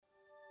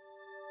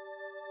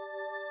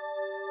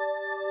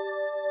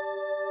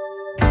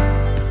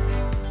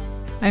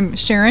I'm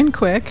Sharon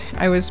Quick.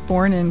 I was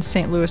born in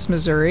St. Louis,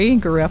 Missouri,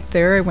 grew up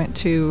there. I went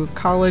to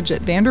college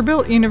at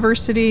Vanderbilt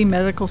University,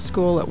 medical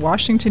school at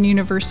Washington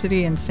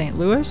University in St.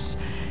 Louis,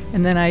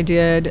 and then I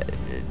did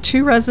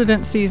 2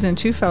 residencies and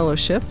 2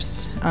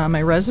 fellowships.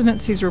 My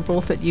residencies were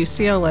both at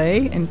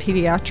UCLA in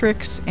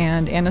pediatrics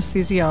and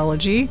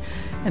anesthesiology,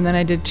 and then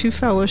I did 2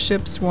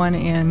 fellowships, one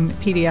in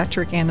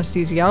pediatric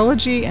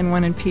anesthesiology and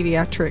one in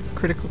pediatric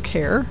critical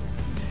care.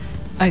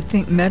 I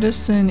think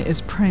medicine is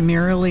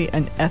primarily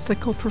an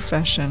ethical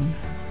profession,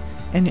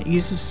 and it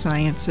uses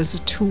science as a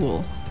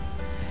tool.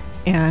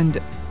 And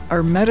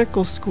our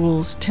medical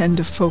schools tend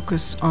to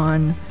focus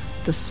on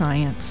the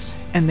science,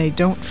 and they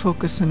don't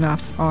focus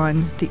enough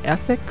on the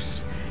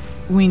ethics.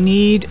 We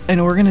need an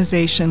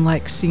organization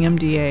like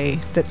CMDA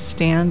that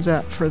stands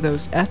up for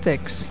those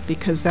ethics,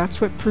 because that's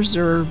what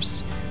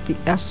preserves the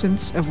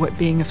essence of what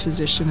being a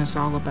physician is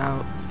all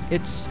about.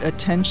 It's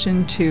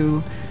attention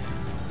to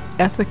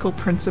ethical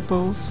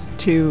principles,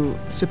 to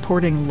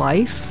supporting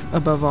life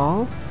above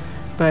all,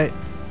 but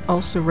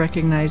also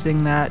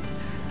recognizing that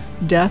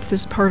death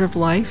is part of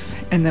life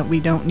and that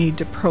we don't need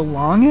to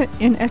prolong it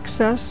in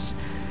excess,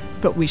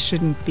 but we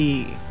shouldn't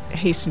be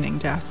hastening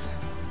death.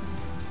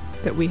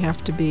 That we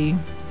have to be,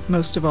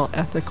 most of all,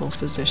 ethical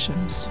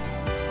physicians.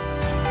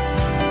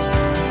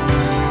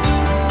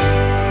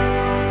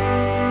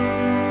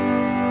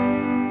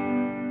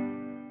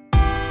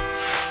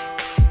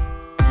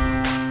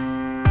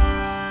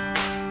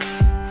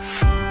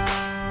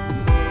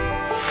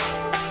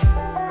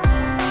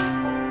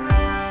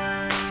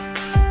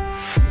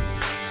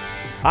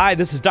 Hi,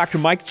 this is Dr.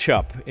 Mike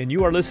Chupp, and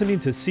you are listening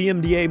to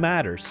CMDA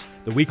Matters,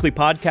 the weekly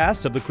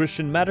podcast of the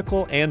Christian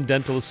Medical and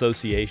Dental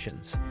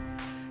Associations.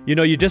 You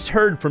know, you just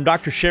heard from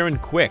Dr. Sharon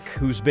Quick,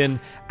 who's been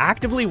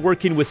actively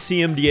working with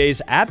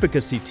CMDA's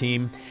advocacy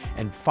team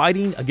and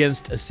fighting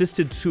against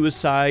assisted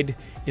suicide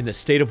in the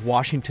state of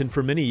Washington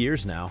for many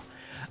years now.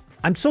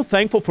 I'm so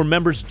thankful for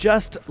members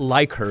just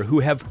like her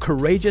who have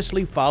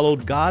courageously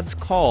followed God's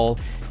call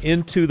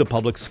into the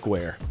public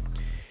square.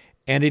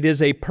 And it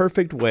is a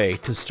perfect way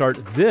to start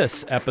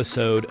this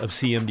episode of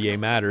CMDA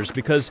Matters,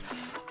 because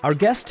our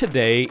guest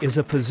today is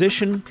a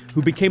physician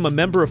who became a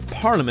member of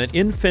Parliament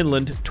in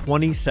Finland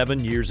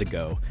 27 years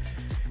ago.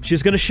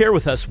 She's going to share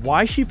with us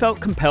why she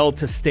felt compelled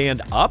to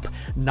stand up,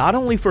 not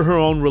only for her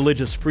own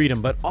religious freedom,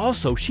 but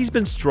also she's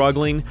been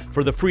struggling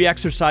for the free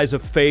exercise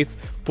of faith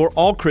for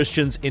all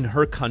Christians in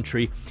her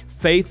country,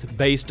 faith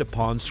based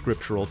upon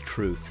scriptural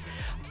truth.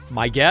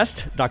 My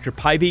guest, Dr.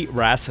 Päivi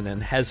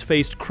Räsänen, has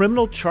faced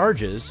criminal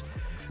charges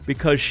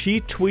because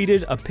she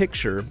tweeted a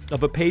picture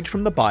of a page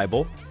from the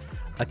Bible,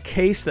 a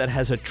case that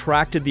has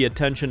attracted the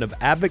attention of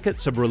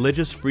advocates of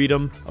religious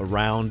freedom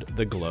around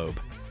the globe.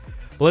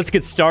 Well, let's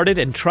get started,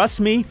 and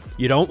trust me,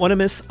 you don't want to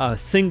miss a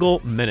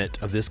single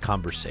minute of this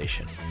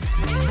conversation.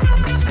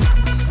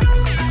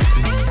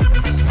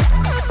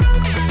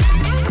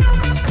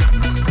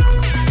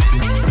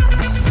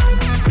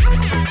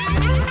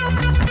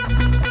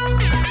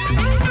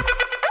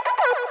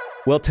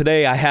 Well,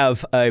 today I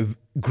have a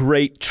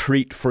great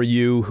treat for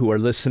you who are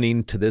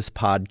listening to this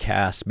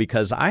podcast,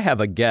 because I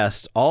have a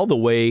guest all the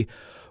way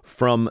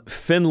from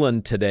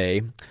Finland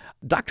today,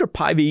 Dr.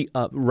 Päivi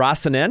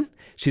Räsänen.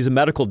 She's a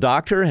medical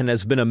doctor and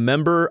has been a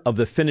member of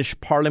the Finnish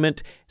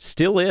Parliament,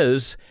 still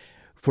is,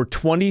 for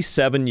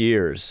 27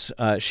 years.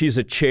 She's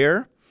a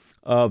chair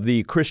of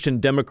the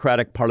Christian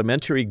Democratic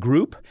Parliamentary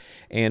Group,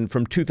 and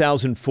from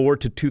 2004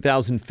 to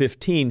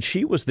 2015,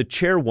 she was the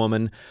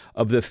chairwoman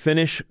of the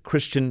Finnish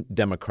Christian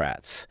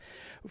Democrats.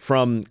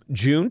 From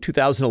June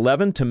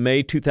 2011 to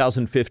May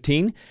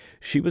 2015,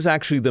 she was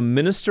actually the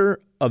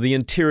Minister of the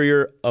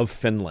Interior of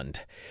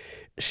Finland.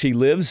 She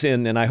lives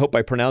in, and I hope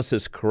I pronounce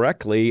this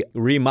correctly,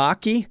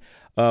 Riihimäki,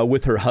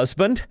 with her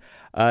husband.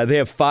 They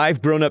have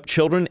 5 grown-up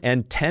children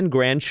and 10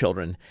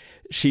 grandchildren.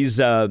 She's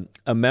a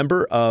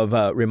member of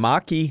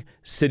Riihimäki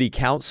City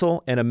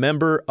Council and a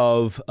member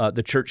of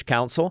the Church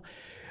Council.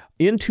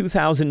 In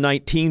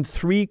 2019,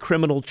 3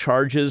 criminal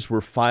charges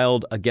were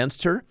filed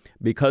against her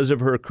because of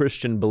her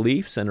Christian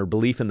beliefs and her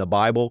belief in the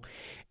Bible.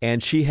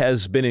 And she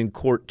has been in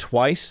court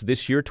twice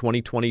this year,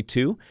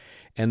 2022.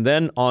 And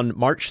then on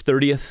March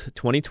 30th,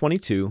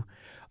 2022,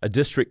 a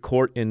district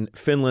court in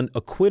Finland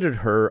acquitted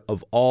her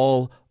of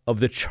all of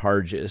the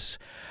charges.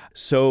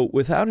 So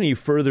without any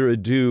further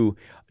ado,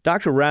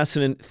 Dr.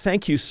 Räsänen,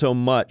 thank you so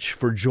much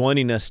for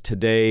joining us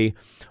today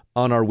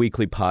on our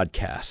weekly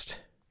podcast.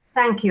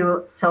 Thank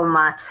you so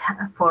much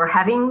for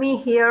having me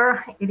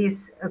here. It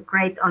is a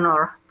great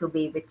honor to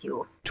be with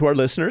you. To our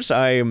listeners,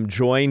 I am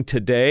joined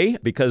today,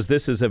 because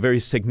this is a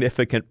very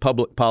significant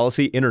public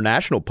policy,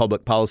 international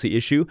public policy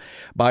issue,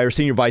 by our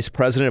Senior Vice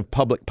President of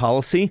Public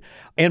Policy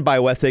and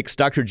Bioethics,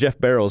 Dr. Jeff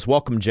Barrows.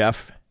 Welcome,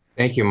 Jeff.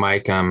 Thank you,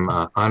 Mike. I'm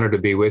honored to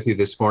be with you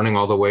this morning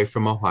all the way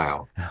from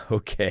Ohio.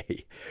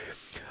 Okay.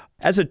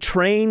 As a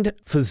trained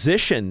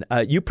physician,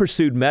 you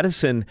pursued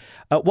medicine.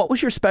 What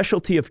was your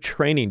specialty of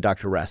training,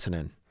 Dr.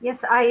 Räsänen?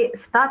 Yes, I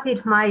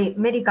started my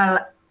medical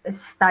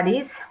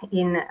studies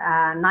in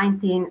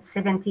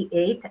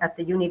 1978 at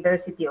the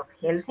University of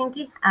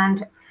Helsinki,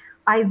 and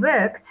I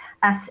worked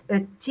as a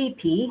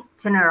GP,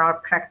 general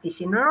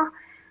practitioner,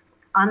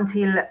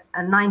 until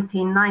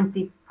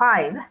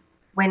 1995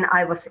 when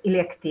I was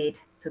elected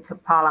to the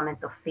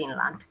Parliament of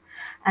Finland.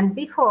 And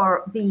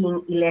before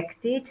being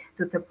elected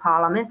to the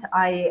Parliament,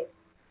 I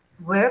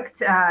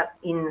worked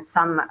in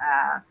some,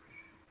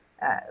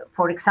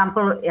 for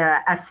example,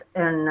 as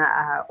an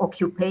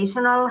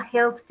occupational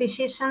health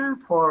physician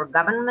for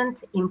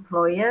government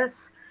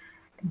employers,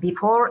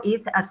 before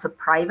it as a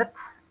private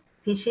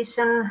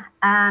physician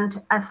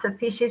and as a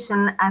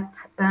physician at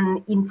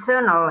an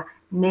internal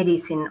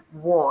medicine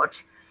ward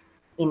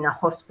in a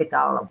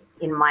hospital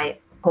in my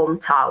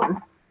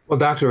hometown. Well,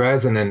 Dr.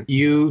 Räsänen,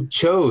 you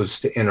chose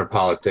to enter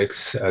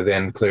politics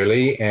then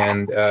clearly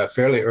and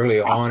fairly early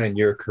on in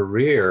your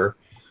career.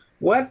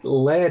 What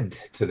led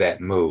to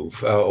that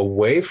move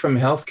away from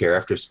healthcare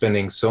after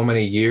spending so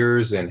many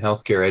years in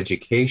healthcare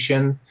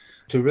education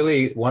to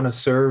really want to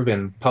serve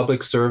in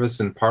public service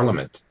in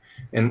Parliament?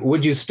 And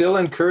would you still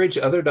encourage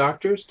other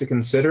doctors to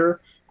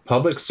consider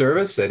public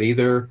service at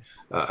either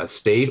a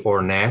state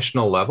or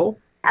national level?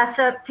 As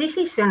a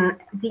physician,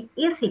 the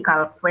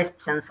ethical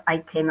questions I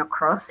came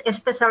across,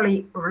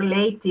 especially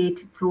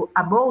related to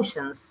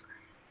abortions,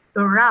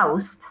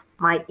 aroused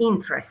my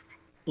interest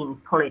in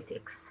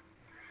politics.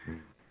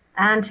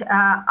 And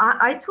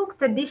I took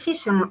the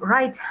decision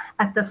right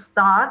at the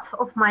start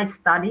of my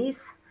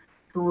studies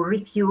to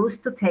refuse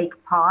to take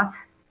part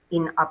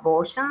in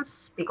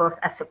abortions, because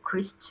as a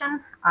Christian,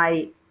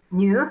 I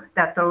knew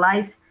that the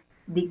life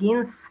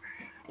begins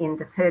in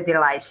the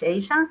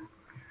fertilization.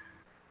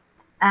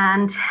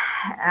 And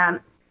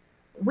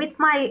with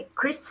my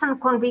Christian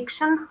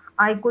conviction,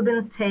 I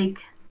couldn't take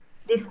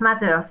this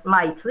matter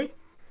lightly.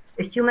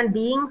 A human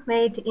being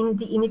made in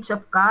the image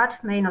of God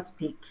may not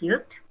be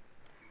killed.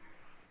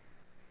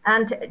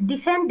 And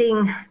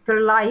defending the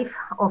life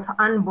of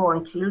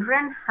unborn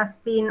children has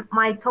been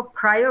my top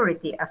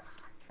priority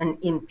as an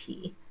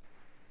MP.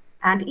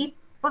 And it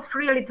was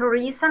really the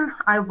reason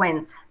I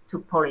went to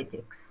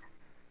politics.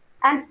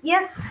 And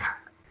yes,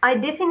 I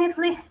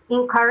definitely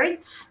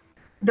encourage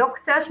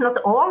doctors, not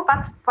all,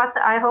 but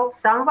I hope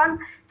someone,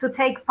 to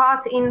take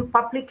part in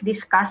public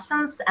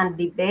discussions and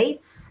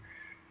debates.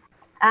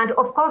 And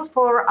of course,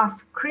 for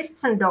us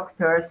Christian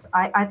doctors,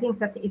 I think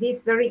that it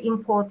is very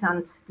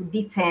important to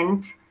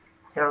defend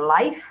the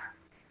life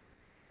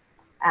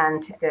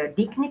and the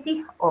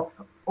dignity of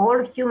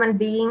all human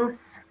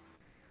beings,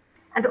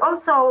 and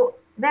also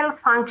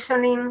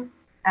well-functioning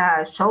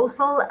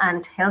social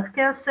and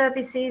healthcare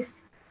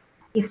services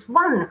is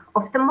one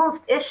of the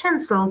most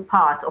essential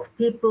part of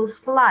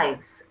people's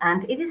lives.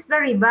 And it is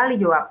very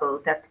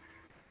valuable that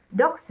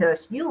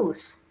doctors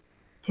use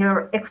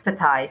their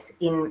expertise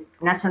in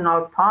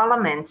national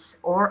parliaments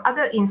or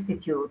other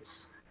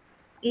institutes,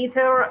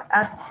 either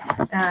at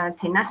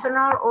the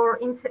national or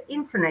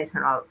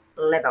international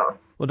level.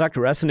 Well,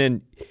 Dr.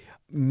 Räsänen,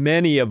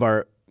 many of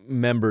our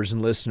members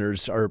and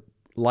listeners are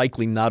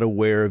likely not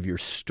aware of your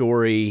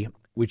story,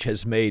 which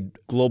has made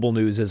global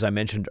news, as I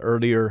mentioned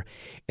earlier.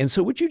 And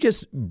so would you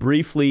just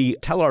briefly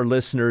tell our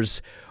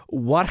listeners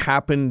what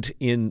happened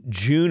in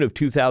June of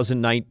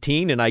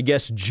 2019? And I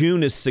guess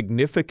June is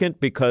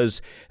significant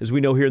because, as we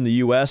know here in the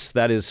U.S.,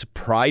 that is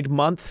Pride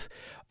Month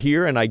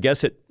here. And I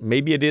guess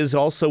maybe it is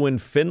also in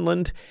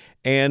Finland.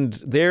 And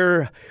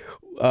there,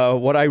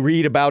 what I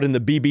read about in the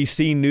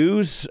BBC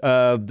News,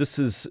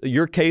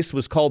 your case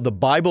was called the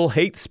Bible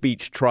hate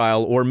speech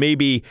trial, or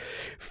maybe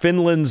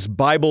Finland's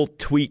Bible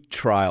tweet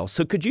trial.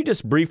 So could you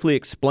just briefly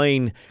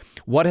explain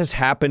what has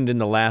happened in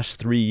the last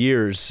 3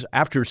 years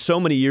after so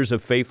many years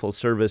of faithful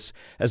service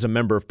as a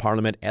member of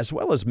Parliament as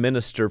well as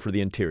Minister for the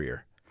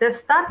Interior? The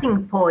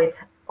starting point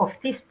of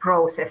this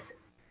process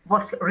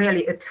was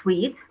really a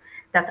tweet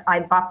that I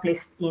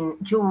published in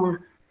June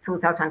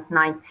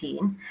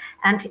 2019.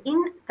 And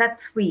in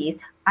that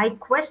tweet, I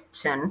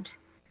questioned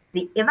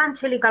the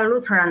Evangelical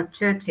Lutheran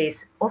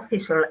Church's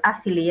official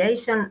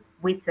affiliation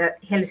with the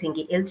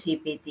Helsinki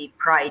LGBT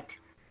Pride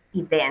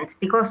event,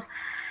 because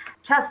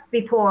just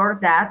before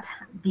that,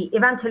 the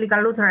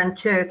Evangelical Lutheran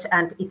Church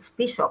and its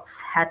bishops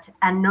had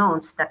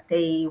announced that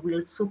they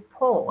will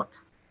support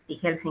the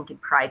Helsinki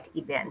Pride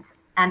event.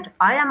 And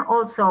I am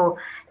also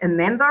a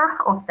member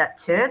of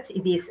that church.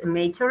 It is a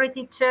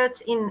majority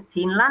church in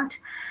Finland.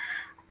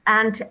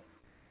 And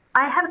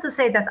I have to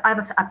say that I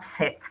was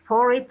upset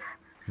for it.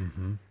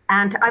 Mm-hmm.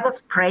 And I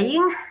was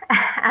praying,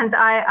 and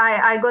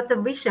I got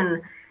a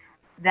vision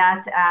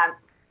that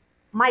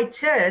my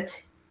church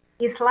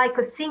is like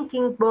a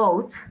sinking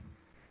boat,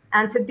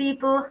 and the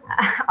people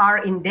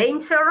are in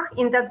danger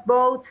in that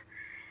boat.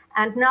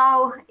 And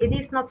now it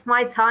is not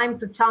my time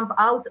to jump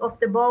out of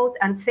the boat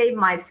and save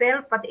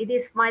myself, but it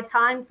is my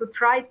time to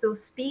try to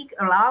speak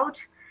aloud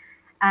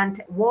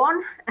and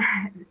warn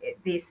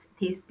these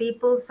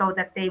people so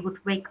that they would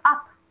wake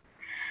up.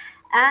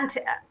 And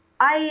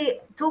I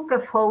took a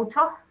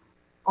photo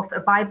of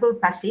a Bible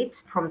passage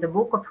from the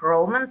book of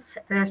Romans,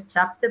 first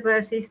chapter,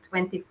 verses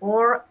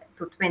 24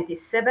 to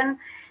 27,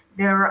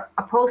 where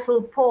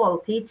Apostle Paul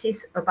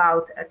teaches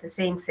about the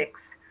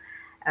same-sex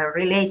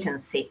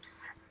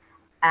relationships.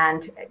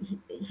 and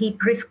he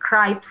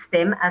prescribes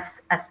them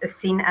as a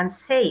sin and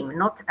shame,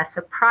 not as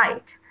a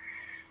pride.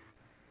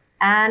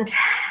 And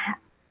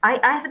I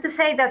have to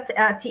say that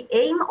the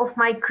aim of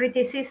my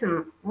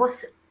criticism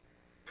was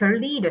the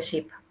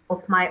leadership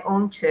of my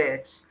own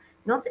church,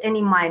 not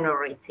any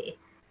minority.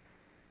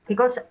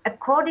 Because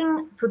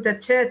according to the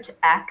Church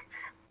Act,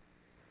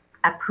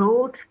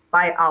 approved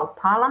by our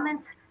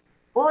Parliament,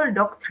 all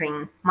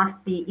doctrine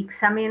must be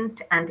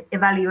examined and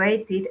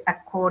evaluated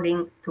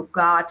according to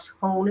God's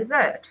holy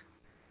word.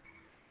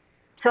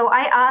 So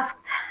I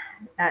asked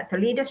the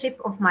leadership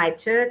of my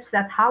church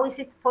that how is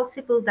it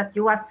possible that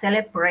you are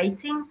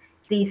celebrating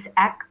these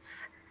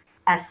acts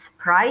as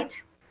pride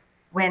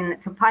when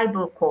the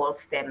Bible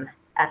calls them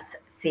as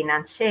sin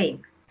and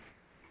shame?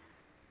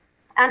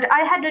 And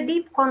I had a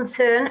deep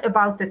concern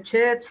about the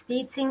church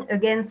teaching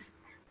against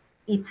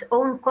its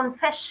own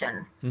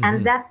confession,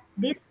 and that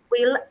this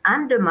will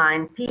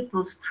undermine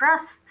people's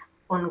trust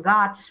on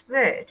God's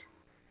word.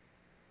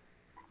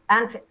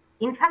 And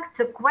in fact,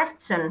 the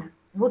question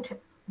would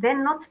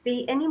then not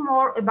be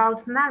anymore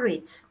about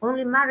marriage,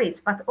 only marriage,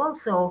 but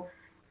also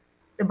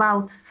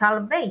about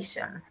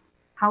salvation,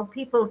 how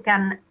people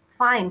can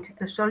find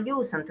a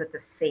solution to the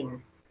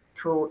sin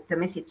through the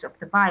message of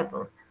the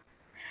Bible.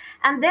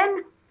 And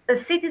then a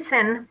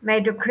citizen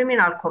made a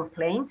criminal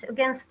complaint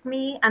against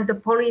me, and the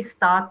police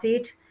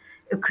started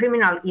a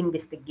criminal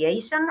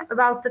investigation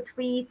about the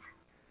tweet.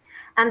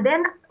 And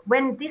then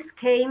when this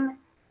came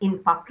in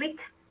public,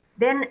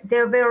 then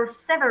there were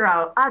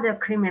several other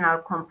criminal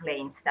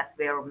complaints that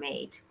were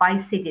made by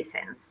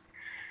citizens.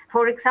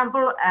 For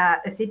example,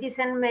 a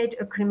citizen made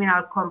a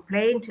criminal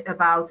complaint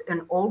about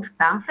an old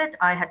pamphlet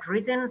I had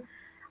written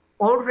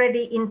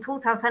already in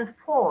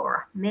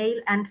 2004,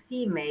 Male and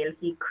Female,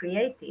 He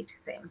Created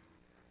Them.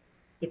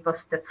 It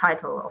was the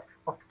title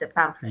of the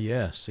pamphlet.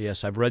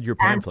 Yes, I've read your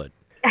pamphlet.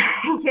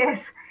 And,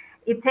 yes,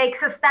 it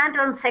takes a stand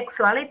on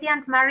sexuality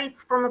and marriage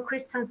from a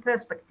Christian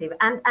perspective.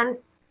 And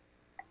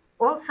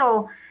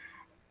also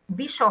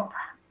Bishop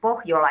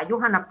Pohjola,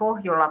 Juhana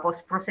Pohjola,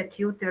 was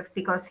prosecuted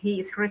because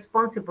he is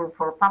responsible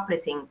for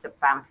publishing the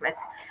pamphlet.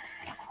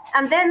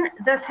 And then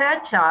the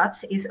third charge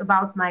is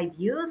about my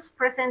views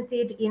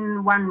presented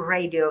in one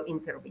radio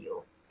interview.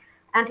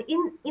 And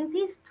in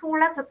these two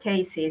latter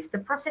cases, the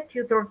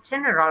prosecutor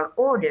general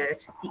ordered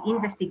the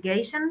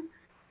investigation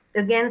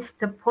against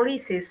the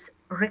police's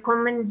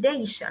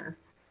recommendation.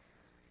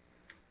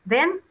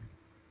 Then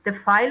the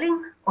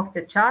filing of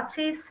the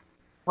charges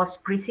was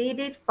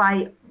preceded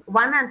by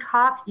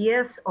 1.5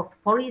 years of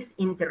police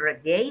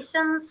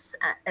interrogations,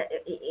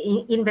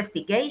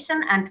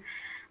 investigation,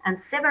 and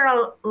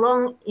several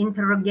long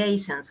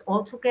interrogations,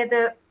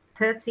 altogether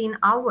 13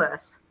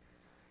 hours.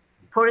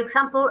 For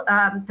example,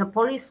 the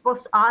police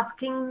was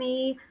asking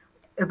me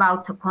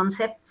about the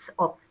concepts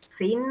of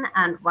sin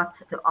and what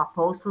the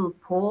Apostle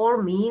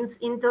Paul means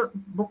in the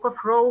book of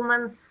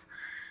Romans,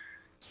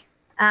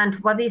 and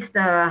what is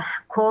the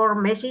core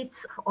message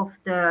of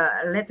the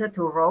letter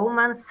to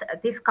Romans,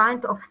 this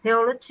kind of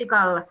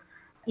theological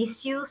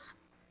issues.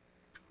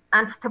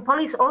 And the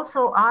police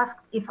also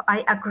asked if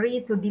I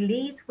agreed to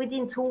delete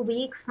within 2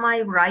 weeks my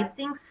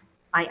writings.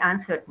 I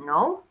answered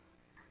no,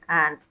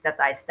 and that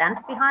I stand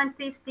behind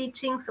these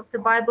teachings of the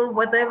Bible,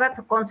 whatever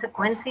the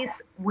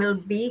consequences will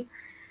be.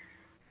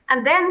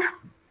 And then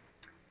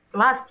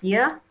last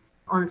year,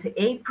 on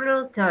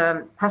April,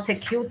 the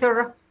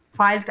prosecutor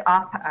filed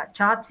up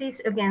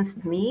charges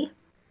against me.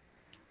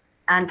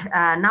 And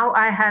now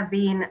I have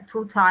been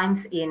 2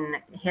 times in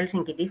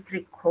Helsinki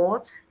District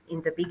Court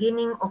in the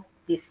beginning of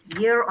this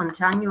year on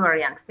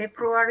January and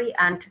February.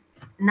 And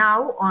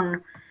now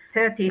on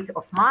 30th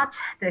of March,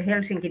 the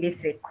Helsinki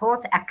District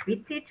Court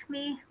acquitted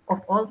me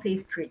of all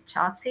these 3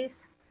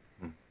 charges.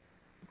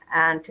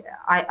 And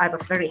I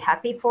was very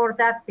happy for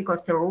that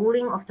because the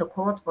ruling of the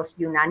court was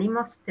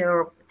unanimous.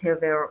 There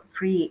were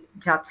 3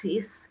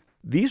 judges.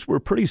 These were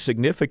pretty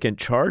significant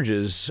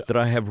charges that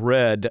I have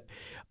read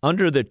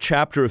under the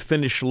chapter of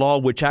Finnish law,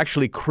 which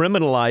actually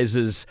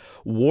criminalizes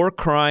war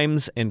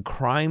crimes and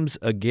crimes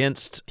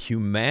against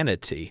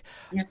humanity.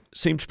 Yes.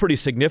 Seems pretty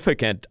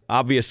significant,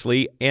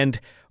 obviously. And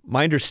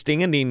my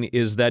understanding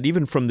is that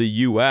even from the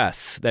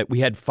U.S., that we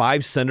had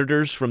 5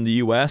 senators from the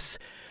U.S.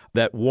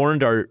 that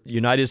warned our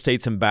United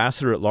States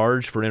ambassador at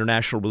large for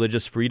international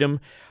religious freedom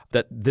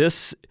that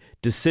this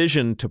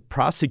decision to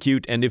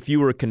prosecute, and if you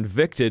were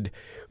convicted,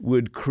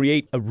 would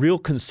create a real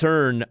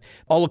concern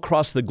all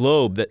across the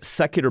globe that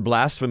secular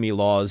blasphemy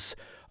laws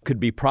could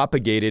be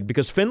propagated,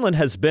 because Finland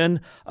has been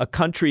a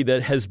country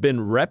that has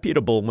been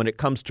reputable when it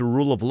comes to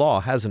rule of law,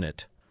 hasn't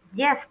it?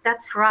 Yes,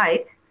 that's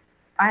right.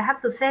 I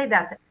have to say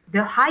that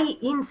the high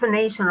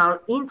international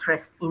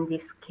interest in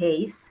this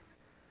case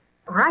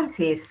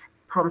rises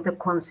from the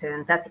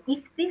concern that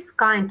if this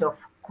kind of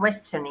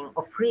questioning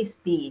of free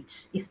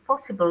speech is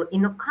possible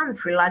in a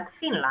country like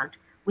Finland,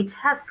 which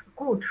has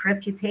good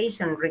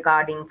reputation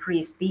regarding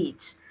free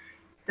speech,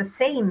 the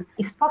same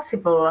is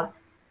possible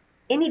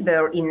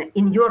anywhere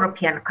in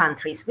European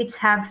countries which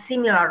have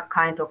similar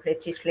kind of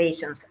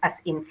legislations as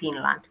in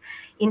Finland.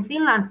 In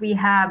Finland, we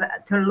have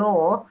the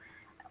law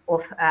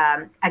of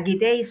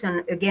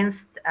agitation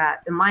against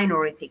a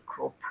minority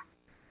group.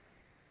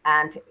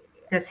 And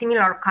the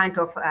similar kind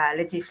of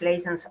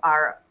legislations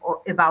are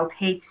about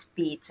hate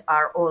speech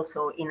are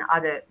also in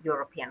other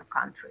European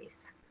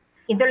countries.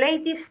 In the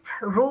latest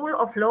rule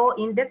of law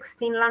index,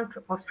 Finland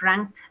was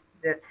ranked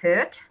the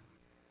third.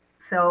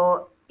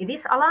 So it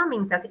is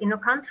alarming that in a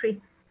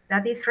country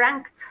that is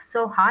ranked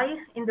so high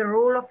in the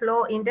rule of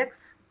law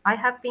index, I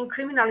have been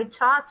criminally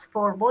charged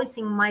for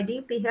voicing my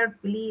deeply held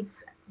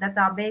beliefs that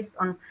are based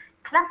on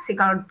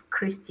classical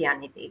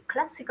Christianity,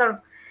 classical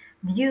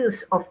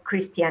views of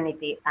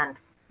Christianity and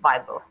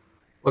Bible.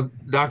 Well,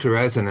 Dr.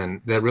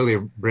 Räsänen, that really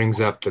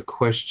brings up the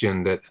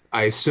question that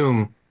I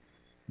assume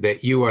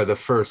that you are the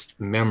first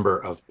member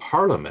of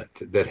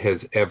parliament that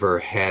has ever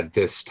had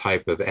this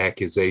type of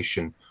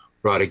accusation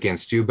brought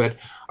against you. But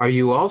are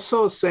you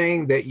also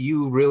saying that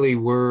you really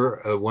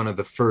were one of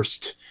the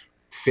first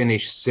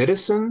Finnish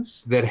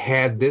citizens that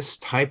had this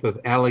type of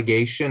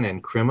allegation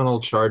and criminal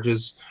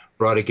charges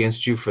brought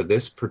against you for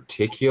this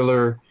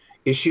particular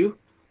issue?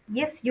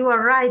 Yes, you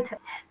are right.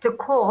 The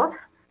court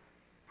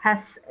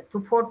has,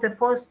 for the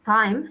first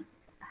time,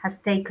 has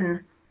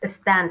taken a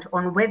stand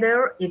on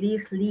whether it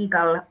is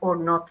legal or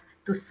not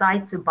to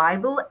cite the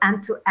Bible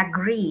and to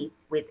agree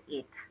with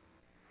it.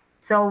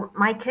 So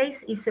my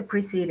case is a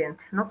precedent,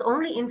 not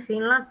only in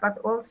Finland, but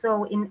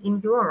also in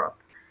Europe.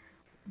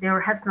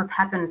 There has not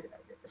happened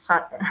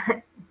such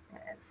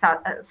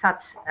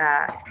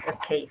a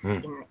case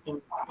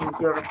in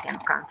European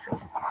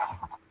countries.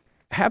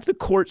 Have the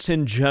courts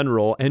in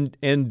general and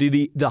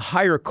the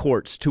higher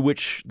courts to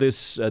which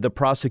the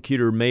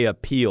prosecutor may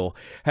appeal,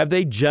 have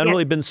they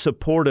generally been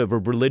supportive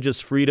of religious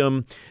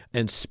freedom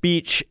and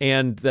speech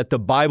and that the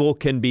Bible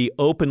can be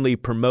openly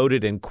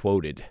promoted and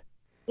quoted?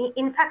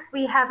 In fact,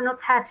 we have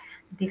not had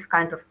this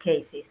kind of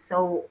cases,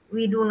 so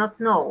we do not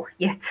know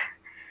yet.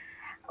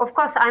 Of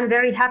course, I'm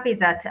very happy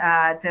that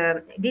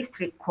the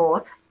district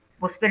court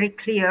was very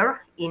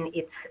clear in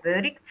its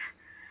verdict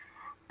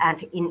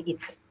and in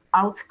its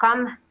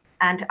outcome.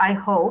 And I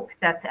hope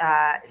that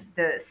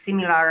the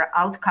similar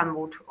outcome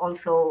would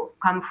also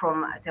come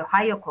from the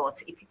higher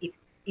courts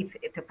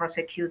if the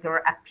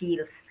prosecutor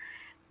appeals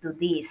to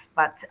this.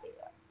 But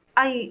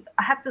I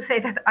have to say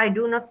that I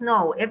do not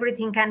know.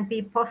 Everything can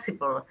be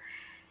possible.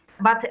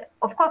 But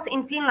of course,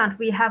 in Finland,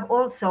 we have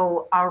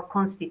also our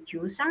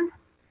constitution.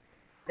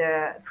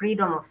 The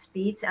freedom of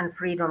speech and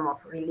freedom of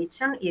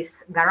religion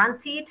is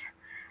guaranteed.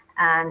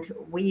 And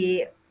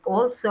we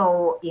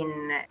also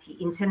in the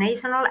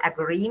international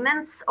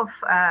agreements of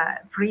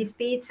free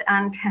speech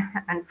and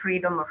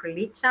freedom of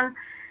religion.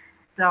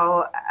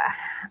 So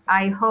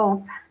I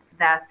hope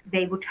that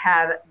they would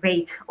have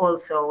weight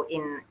also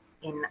in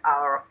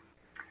our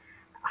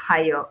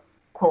higher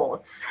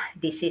courts'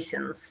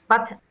 decisions.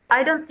 But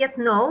I don't yet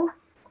know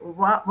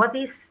what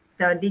is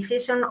the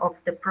decision of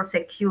the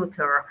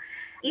prosecutor.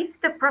 If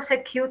the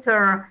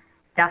prosecutor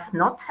does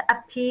not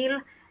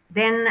appeal,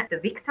 then the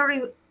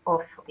victory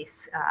of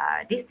this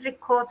district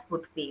court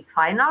would be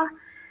final.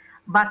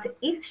 But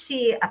if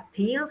she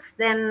appeals,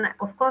 then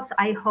of course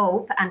I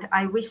hope and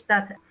I wish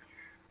that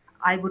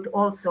I would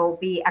also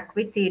be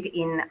acquitted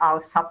in our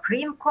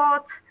Supreme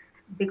Court,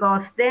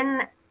 because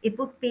then it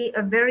would be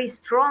a very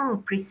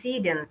strong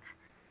precedent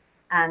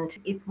and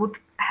it would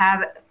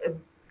have a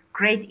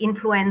great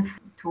influence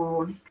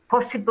to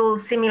possible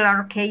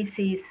similar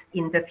cases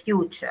in the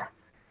future.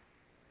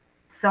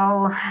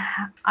 So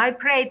I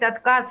pray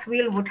that God's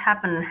will would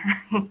happen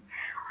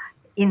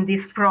in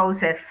this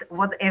process,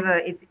 whatever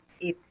it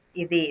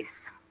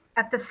is.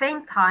 At the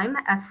same time,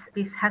 as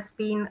this has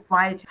been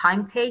quite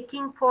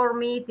time-taking for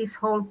me, this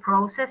whole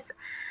process,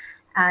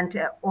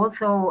 and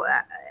also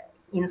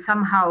in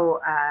somehow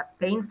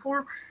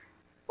painful,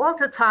 all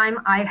the time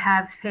I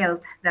have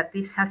felt that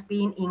this has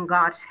been in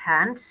God's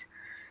hands.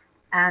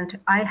 And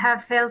I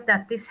have felt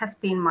that this has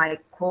been my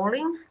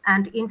calling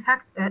and in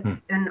fact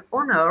an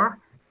honor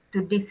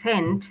to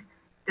defend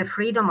the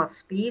freedom of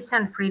speech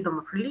and freedom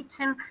of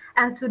religion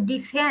and to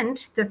defend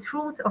the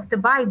truth of the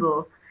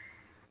Bible.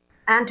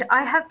 And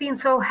I have been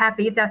so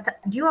happy that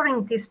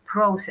during this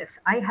process,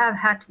 I have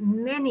had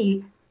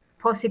many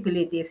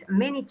possibilities,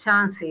 many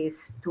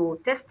chances to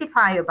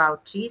testify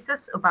about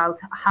Jesus, about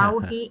how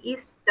he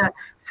is the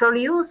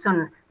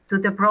solution to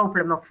the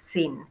problem of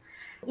sin,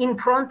 in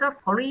front of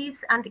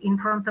police and in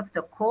front of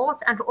the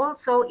court and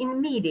also in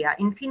media,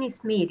 in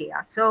Finnish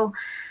media. So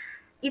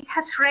it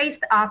has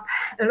raised up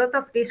a lot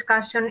of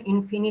discussion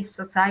in Finnish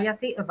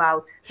society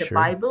about the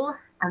Bible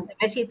and the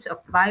message of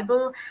the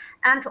Bible.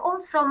 And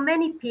also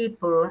many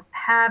people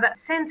have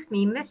sent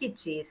me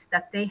messages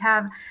that they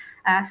have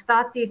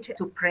started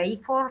to pray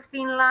for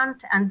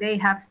Finland and they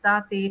have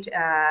started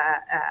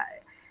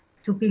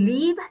to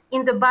believe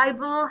in the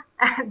Bible.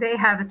 They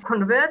have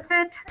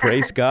converted.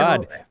 Praise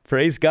God.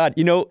 Praise God.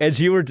 You know, as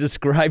you were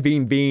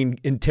describing being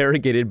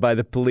interrogated by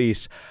the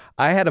police,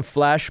 I had a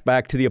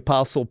flashback to the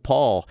Apostle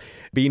Paul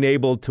being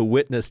able to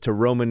witness to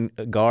Roman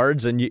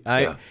guards. And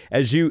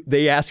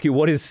they ask you,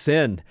 what is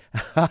sin?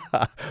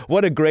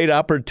 What a great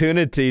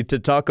opportunity to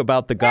talk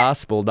about the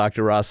gospel,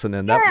 Dr.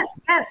 Räsänen.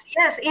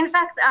 Yes. In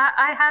fact,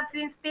 I have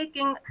been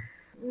speaking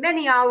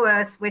many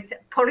hours with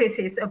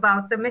policies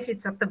about the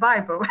message of the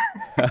Bible.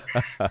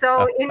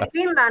 So in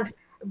Finland,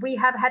 we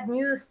have had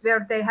news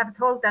where they have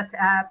told that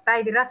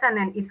Päivi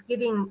Räsänen is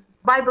giving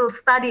Bible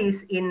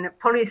studies in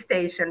police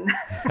station.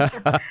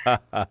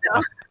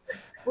 So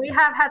we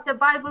have had the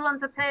Bible on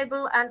the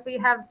table and we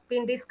have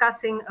been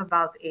discussing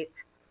about it.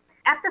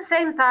 At the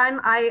same time,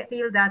 I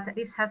feel that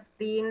this has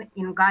been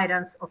in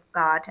guidance of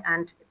God,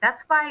 and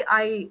that's why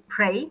I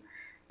pray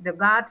that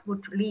God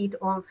would lead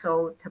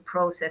also the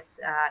process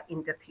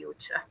in the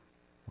future.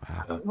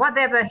 Wow.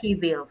 Whatever he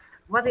wills,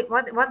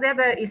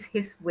 whatever is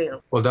his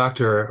will. Well,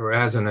 Dr.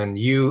 Räsänen,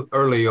 you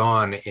early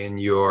on in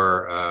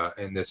your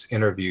in this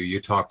interview,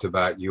 you talked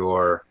about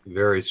your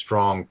very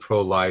strong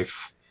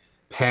pro-life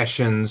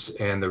passions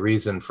and the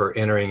reason for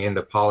entering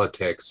into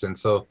politics. And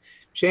so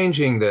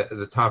changing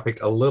the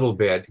topic a little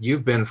bit,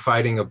 you've been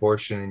fighting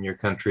abortion in your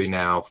country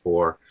now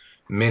for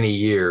many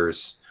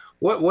years.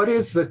 What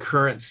is the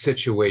current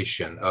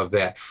situation of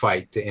that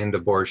fight to end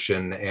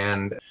abortion?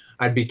 And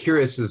I'd be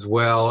curious as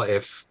well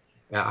if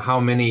how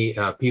many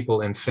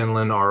people in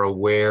Finland are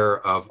aware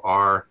of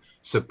our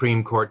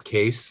Supreme Court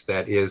case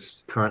that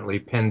is currently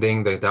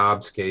pending, the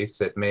Dobbs case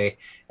that may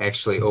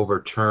actually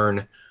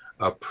overturn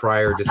a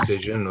prior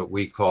decision that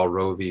we call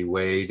Roe v.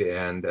 Wade.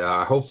 And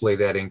hopefully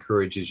that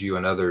encourages you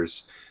and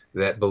others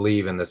that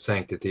believe in the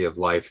sanctity of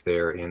life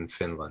there in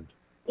Finland.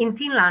 In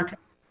Finland,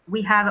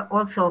 we have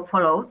also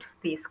followed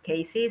these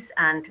cases,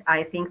 and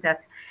I think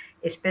that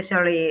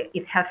especially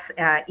it has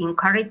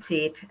encouraged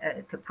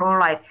the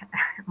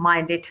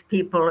pro-life-minded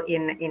people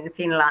in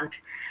Finland.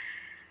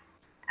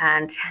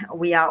 And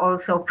we are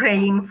also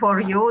praying for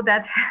you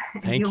that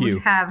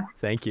would have...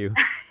 Thank you.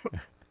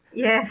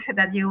 Yes,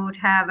 that you would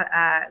have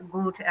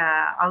good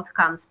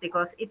outcomes,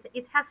 because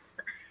it has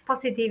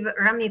positive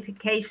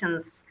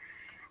ramifications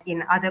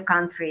in other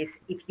countries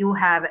if you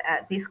have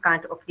this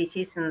kind of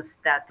decisions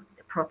that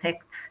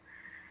protect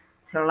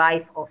the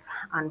life of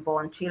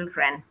unborn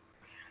children.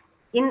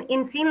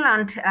 In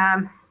Finland,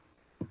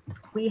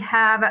 we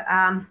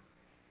have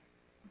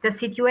the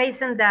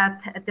situation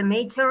that the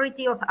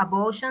majority of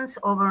abortions,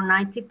 over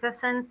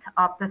 90%,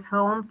 are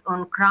performed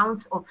on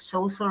grounds of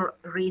social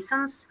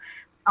reasons.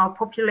 Our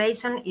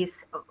population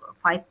is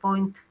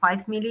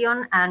 5.5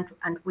 million, and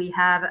we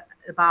have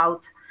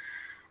about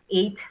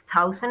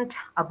 8,000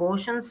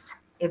 abortions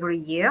every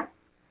year.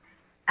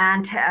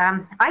 And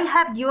I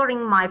have,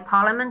 during my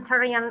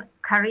parliamentarian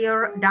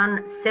career,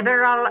 done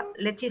several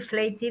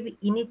legislative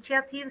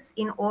initiatives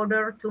in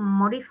order to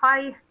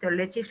modify the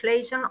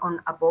legislation on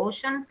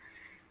abortion.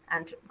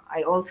 And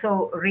I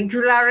also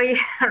regularly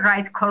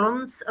write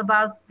columns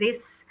about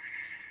this.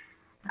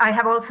 I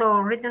have also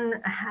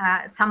written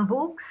some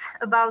books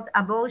about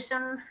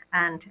abortion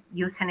and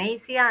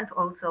euthanasia, and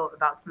also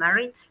about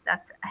marriage,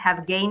 that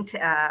have gained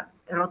a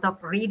lot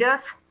of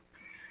readers.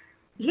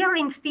 Here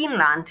in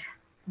Finland,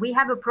 we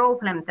have a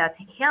problem that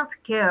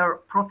healthcare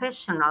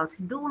professionals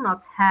do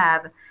not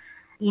have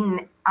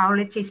in our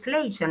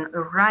legislation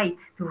a right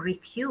to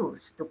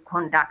refuse to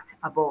conduct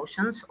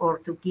abortions or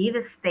to give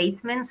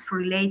statements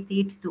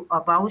related to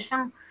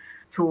abortion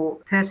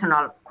to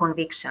personal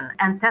conviction.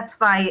 And that's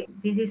why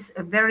this is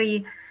a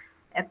very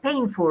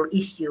painful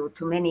issue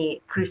to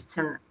many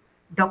Christian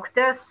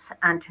doctors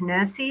and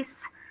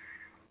nurses.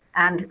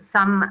 And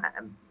some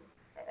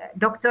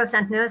doctors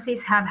and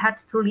nurses have had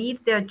to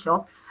leave their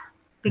jobs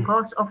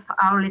because of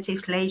our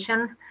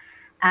legislation.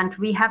 And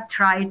we have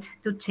tried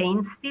to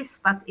change this,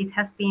 but it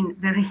has been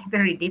very,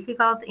 very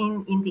difficult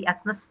in the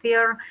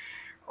atmosphere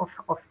of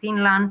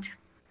Finland.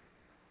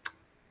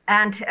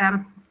 And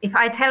if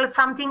I tell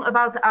something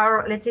about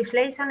our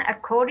legislation,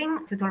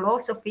 according to the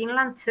laws of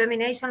Finland,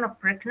 termination of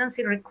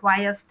pregnancy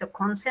requires the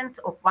consent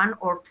of 1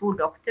 or 2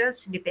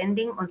 doctors,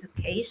 depending on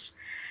the case.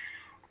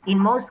 In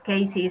most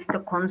cases, the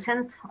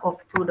consent of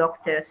 2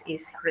 doctors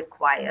is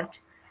required.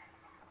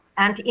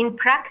 And in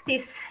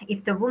practice,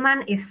 if the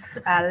woman is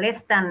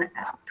less than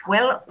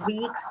 12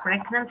 weeks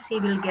pregnant, she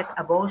will get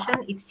abortion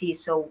if she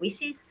so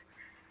wishes.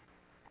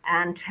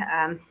 And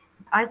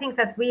I think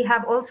that we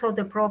have also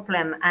the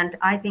problem, and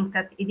I think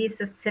that it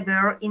is a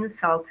severe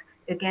insult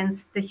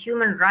against the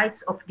human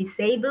rights of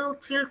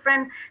disabled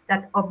children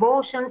that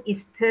abortion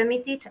is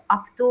permitted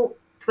up to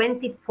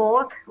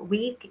 24th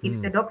week if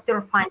the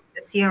doctor finds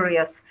a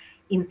serious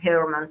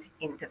impairment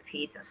in the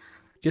fetus.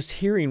 Just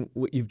hearing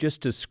what you've just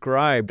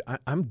described,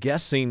 I'm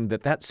guessing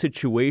that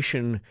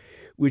situation,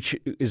 which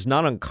is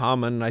not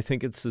uncommon, I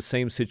think it's the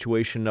same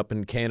situation up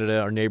in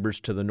Canada, our neighbors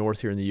to the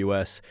north here in the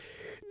U.S.,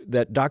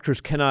 that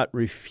doctors cannot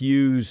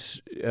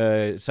refuse,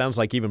 it sounds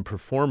like even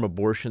perform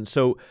abortion.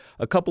 So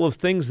a couple of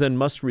things then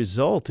must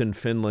result in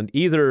Finland.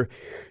 Either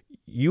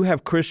you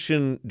have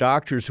Christian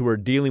doctors who are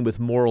dealing with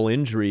moral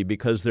injury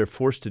because they're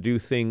forced to do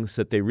things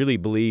that they really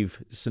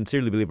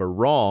sincerely believe are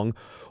wrong,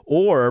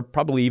 or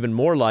probably even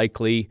more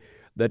likely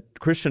that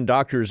Christian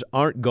doctors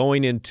aren't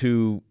going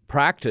into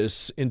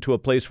practice into a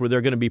place where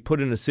they're going to be put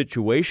in a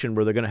situation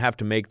where they're going to have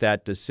to make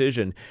that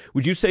decision.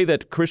 Would you say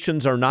that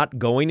Christians are not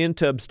going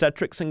into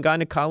obstetrics and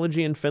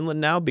gynecology in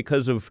Finland now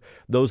because of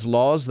those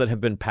laws that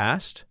have been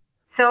passed?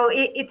 So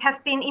it has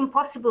been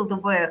impossible to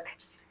work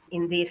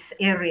in these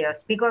areas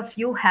because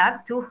you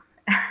have to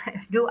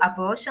do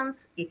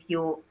abortions if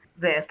you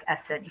work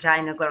as a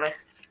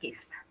gynecologist.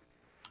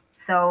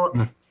 So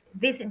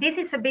this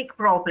is a big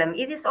problem.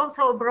 It is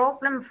also a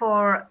problem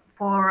for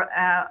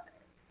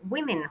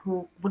women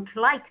who would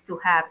like to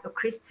have a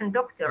Christian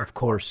doctor. Of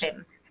course. For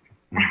them.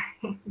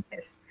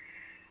 Yes.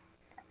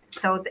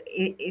 So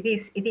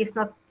it is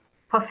not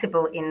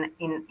possible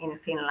in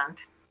Finland.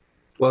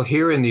 Well,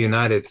 here in the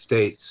United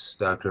States,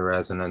 Dr.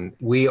 Räsänen,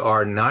 we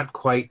are not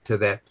quite to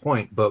that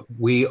point, but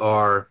we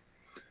are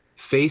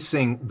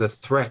facing the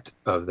threat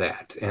of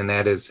that. And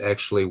that is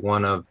actually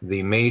one of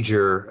the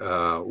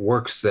major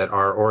works that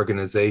our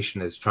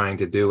organization is trying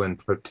to do in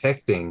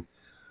protecting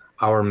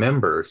our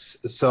members.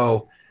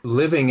 So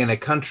living in a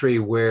country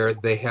where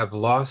they have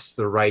lost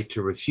the right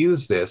to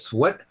refuse this,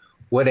 what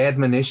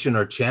admonition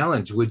or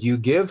challenge would you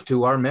give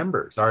to our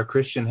members, our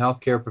Christian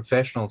healthcare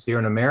professionals here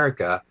in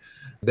America,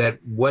 that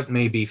what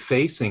may be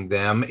facing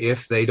them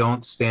if they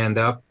don't stand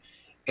up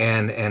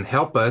and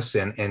help us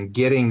and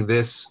getting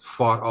this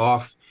fought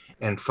off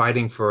and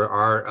fighting for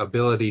our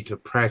ability to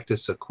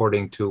practice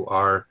according to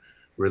our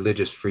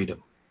religious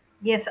freedom?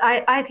 Yes,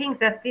 I think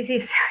that this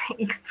is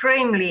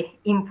extremely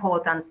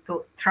important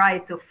to try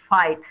to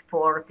fight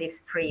for this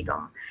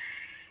freedom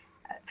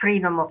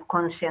of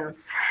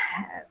conscience,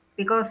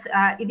 because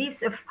it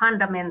is a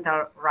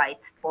fundamental right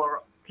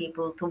for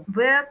people to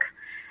work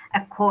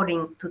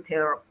according to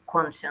their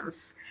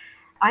conscience.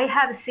 I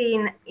have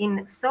seen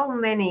in so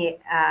many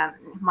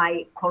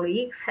my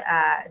colleagues,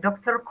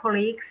 doctor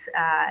colleagues,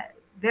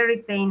 very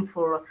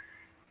painful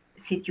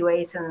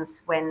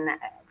situations when,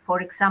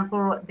 for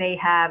example, they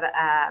have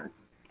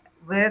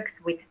worked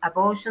with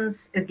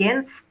abortions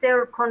against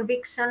their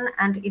conviction,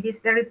 and it is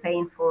very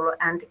painful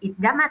and it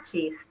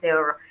damages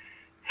their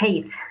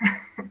faith.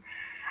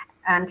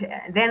 And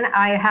then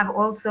I have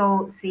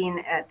also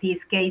seen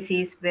these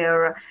cases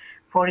where,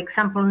 for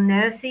example,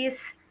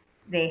 nurses,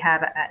 they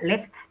have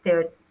left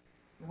their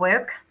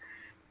work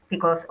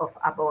because of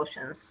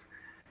abortions.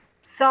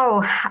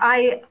 So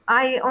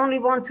I only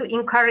want to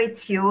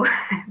encourage you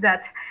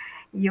that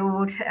you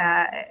would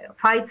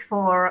fight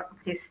for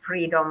this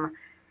freedom.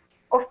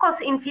 Of course,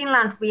 in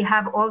Finland, we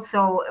have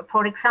also,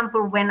 for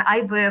example, when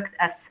I worked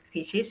as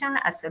physician,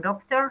 as a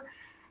doctor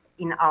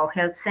in our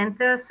health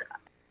centers,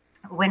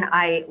 when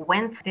I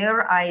went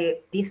there, I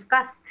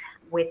discussed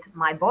with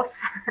my boss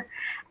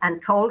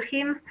and told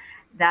him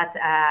that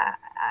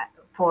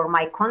for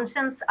my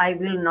conscience, I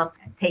will not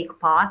take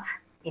part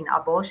in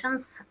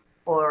abortions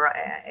or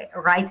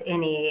write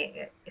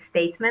any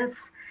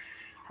statements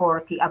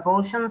for the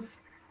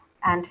abortions.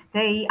 And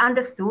they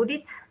understood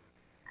it.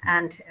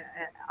 And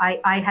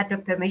I had the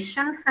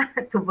permission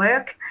to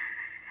work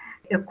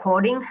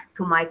according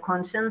to my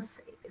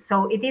conscience.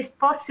 So it is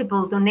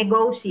possible to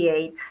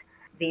negotiate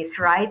these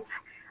rights,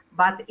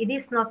 but it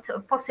is not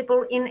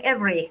possible in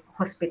every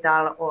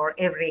hospital or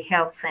every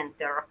health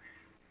center.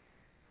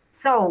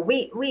 So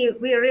we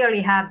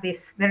really have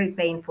this very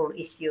painful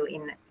issue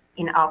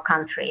in our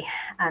country.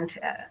 And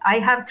I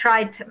have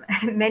tried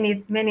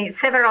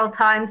several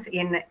times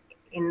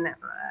in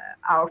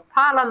our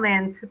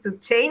parliament to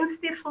change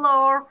this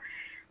law,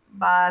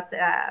 but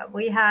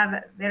we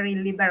have very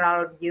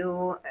liberal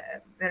view,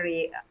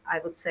 I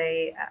would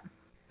say,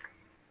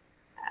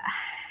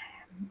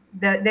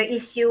 the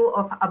issue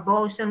of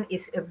abortion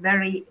is a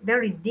very,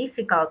 very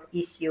difficult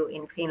issue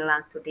in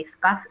Finland to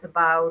discuss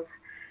about,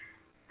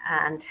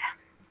 and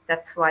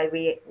that's why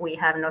we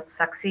have not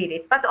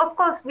succeeded. But of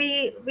course,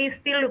 we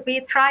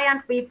try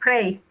and we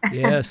pray.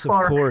 Yes,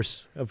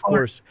 of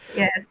course.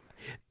 Yes.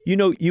 You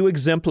know, you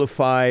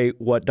exemplify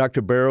what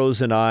Dr.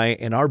 Barrows and I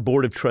and our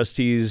board of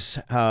trustees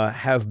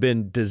have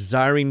been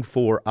desiring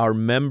for our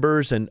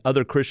members and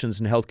other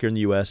Christians in healthcare in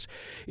the U.S.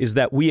 is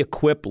that we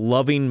equip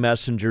loving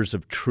messengers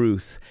of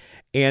truth.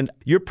 And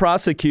your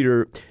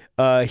prosecutor,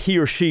 he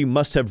or she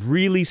must have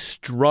really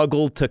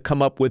struggled to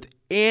come up with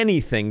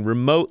anything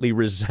remotely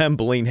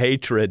resembling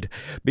hatred,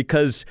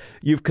 because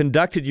you've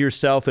conducted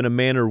yourself in a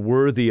manner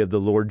worthy of the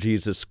Lord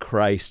Jesus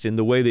Christ in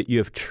the way that you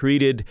have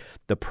treated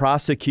the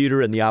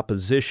prosecutor and the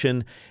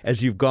opposition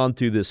as you've gone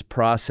through this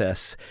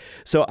process.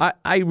 So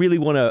I really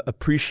want to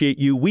appreciate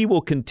you. We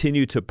will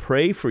continue to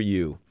pray for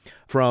you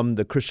from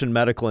the Christian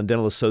Medical and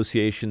Dental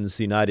Associations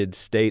United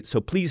States.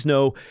 So please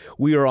know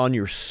we are on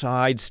your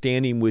side,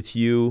 standing with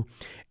you.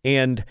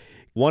 And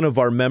One of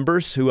our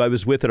members who I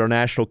was with at our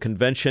national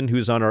convention,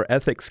 who's on our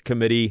ethics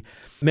committee,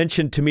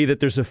 mentioned to me that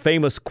there's a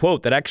famous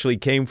quote that actually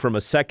came from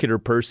a secular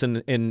person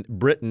in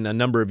Britain a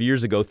number of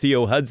years ago.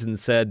 Theo Hudson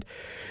said,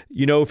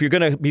 if you're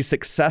going to be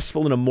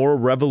successful in a moral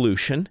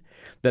revolution,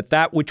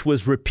 that which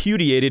was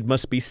repudiated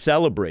must be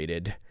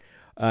celebrated.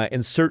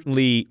 And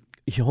certainly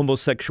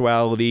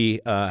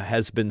homosexuality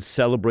has been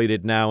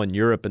celebrated now in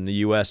Europe and the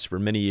U.S. for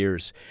many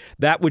years.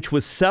 That which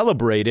was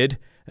celebrated,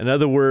 in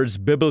other words,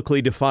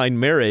 biblically defined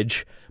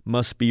marriage,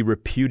 must be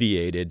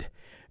repudiated.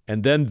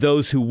 And then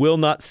those who will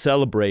not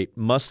celebrate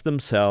must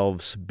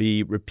themselves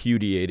be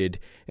repudiated.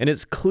 And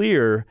it's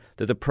clear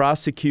that the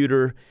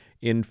prosecutor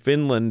in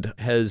Finland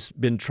has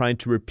been trying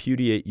to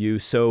repudiate you.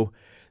 So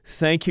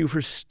thank you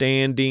for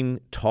standing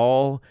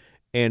tall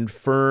and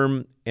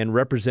firm and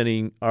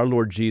representing our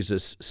Lord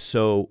Jesus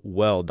so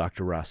well,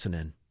 Dr.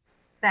 Räsänen.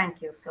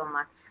 Thank you so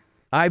much.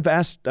 I've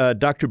asked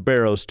Dr.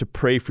 Barrows to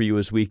pray for you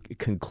as we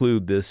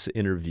conclude this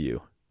interview.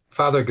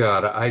 Father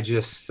God, I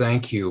just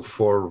thank you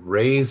for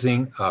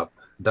raising up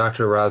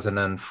Dr.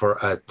 Räsänen for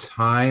a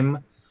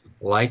time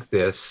like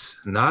this,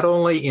 not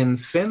only in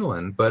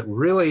Finland, but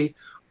really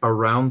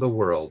around the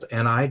world.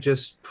 And I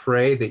just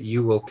pray that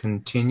you will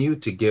continue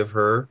to give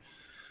her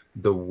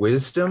the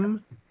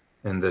wisdom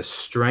and the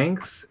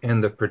strength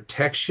and the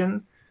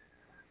protection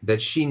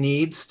that she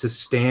needs to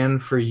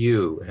stand for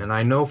you. And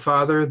I know,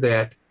 Father,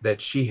 that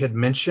she had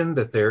mentioned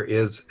that there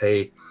is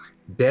a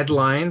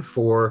deadline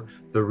for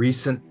the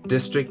recent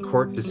district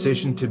court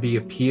decision to be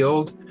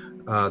appealed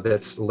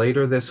that's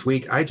later this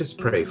week. I just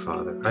pray,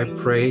 Father, I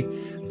pray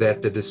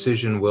that the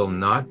decision will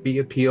not be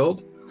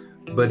appealed,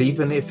 but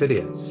even if it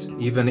is,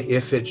 even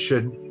if it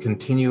should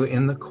continue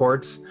in the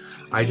courts,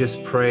 I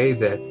just pray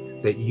that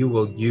you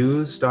will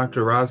use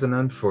Dr.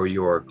 Räsänen for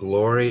your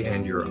glory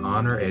and your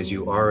honor, as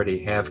you already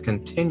have.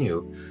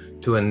 Continue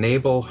to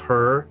enable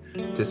her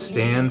to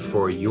stand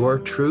for your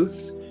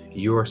truth,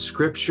 your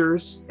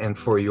scriptures, and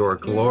for your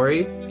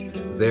glory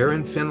there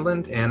in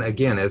Finland, and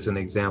again, as an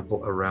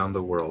example around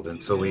the world.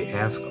 And so we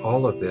ask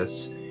all of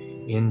this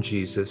in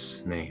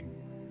Jesus' name.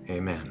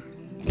 Amen.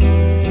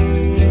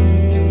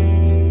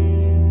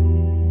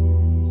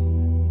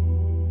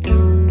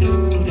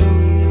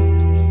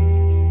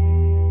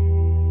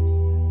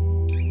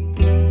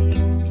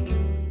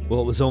 Well,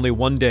 it was only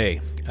one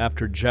day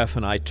after Jeff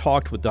and I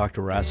talked with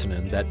Dr.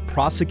 Räsänen that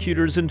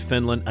prosecutors in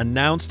Finland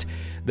announced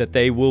that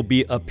they will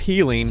be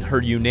appealing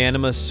her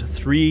unanimous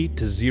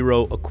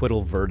 3-0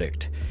 acquittal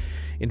verdict.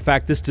 In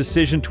fact, this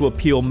decision to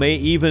appeal may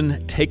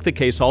even take the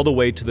case all the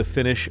way to the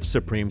Finnish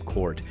Supreme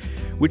Court,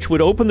 which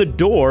would open the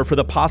door for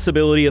the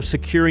possibility of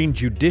securing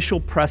judicial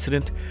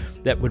precedent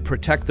that would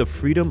protect the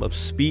freedom of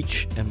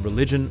speech and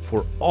religion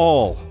for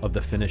all of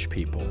the Finnish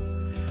people.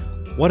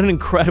 What an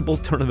incredible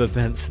turn of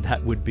events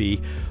that would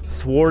be,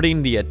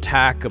 thwarting the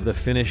attack of the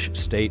Finnish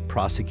state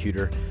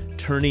prosecutor,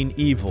 turning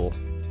evil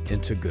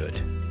into good.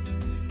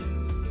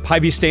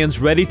 Päivi stands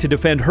ready to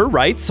defend her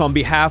rights on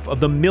behalf of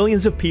the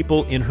millions of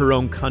people in her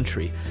own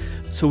country.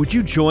 So would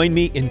you join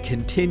me in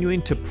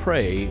continuing to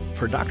pray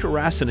for Dr.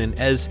 Räsänen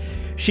as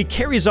she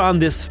carries on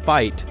this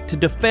fight to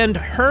defend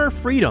her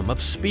freedom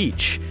of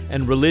speech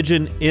and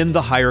religion in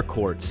the higher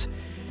courts?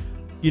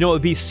 It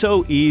would be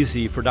so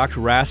easy for Dr.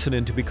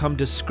 Räsänen to become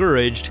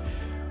discouraged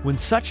when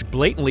such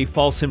blatantly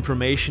false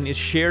information is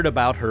shared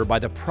about her by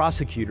the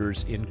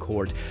prosecutors in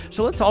court.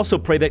 So let's also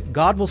pray that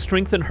God will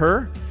strengthen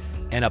her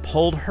and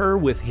uphold her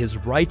with his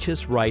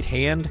righteous right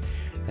hand,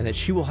 and that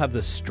she will have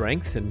the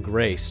strength and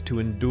grace to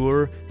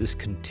endure this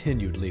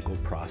continued legal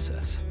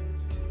process.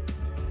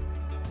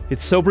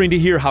 It's sobering to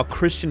hear how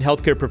Christian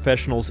healthcare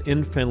professionals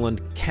in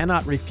Finland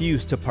cannot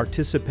refuse to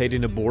participate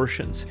in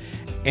abortions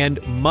and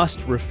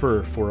must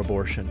refer for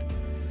abortion.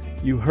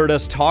 You heard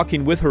us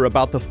talking with her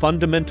about the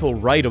fundamental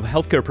right of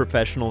healthcare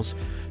professionals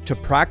to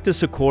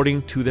practice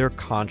according to their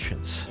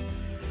conscience.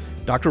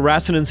 Dr.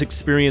 Räsänen's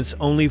experience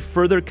only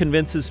further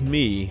convinces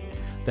me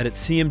that at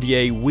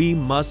CMDA we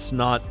must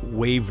not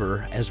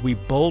waver as we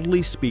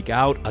boldly speak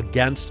out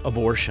against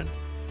abortion,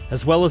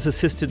 as well as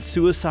assisted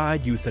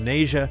suicide,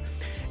 euthanasia,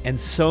 and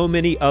so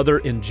many other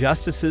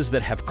injustices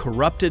that have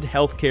corrupted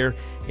healthcare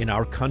in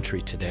our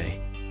country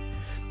today.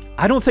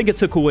 I don't think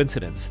it's a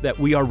coincidence that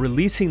we are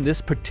releasing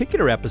this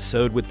particular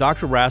episode with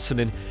Dr.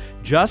 Räsänen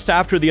just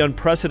after the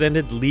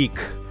unprecedented leak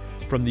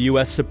from the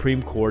U.S.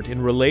 Supreme Court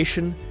in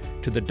relation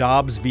to the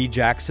Dobbs v.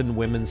 Jackson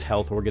Women's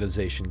Health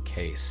Organization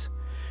case.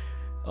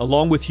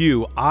 Along with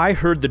you, I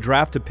heard the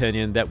draft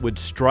opinion that would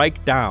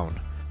strike down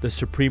the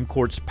Supreme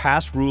Court's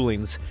past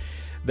rulings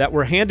that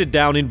were handed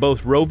down in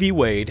both Roe v.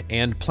 Wade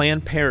and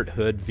Planned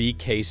Parenthood v.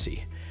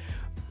 Casey.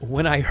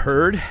 When I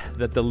heard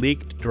that the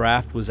leaked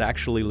draft was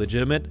actually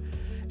legitimate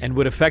and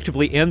would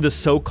effectively end the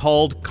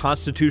so-called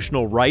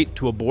constitutional right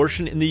to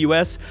abortion in the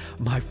U.S.,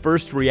 my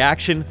first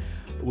reaction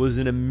was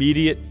an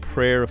immediate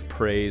prayer of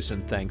praise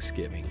and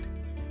thanksgiving.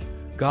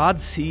 God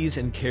sees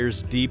and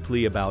cares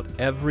deeply about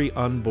every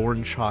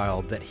unborn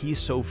child that he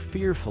so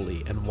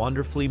fearfully and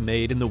wonderfully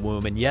made in the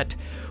womb, and yet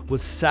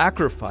was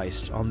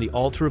sacrificed on the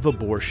altar of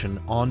abortion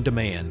on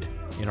demand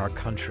in our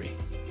country.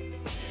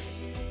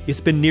 It's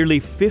been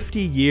nearly 50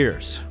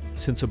 years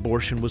since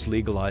abortion was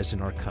legalized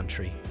in our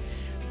country,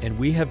 and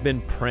we have been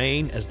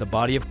praying as the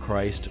body of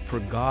Christ for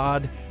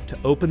God to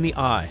open the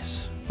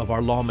eyes of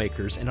our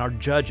lawmakers and our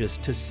judges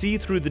to see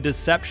through the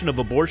deception of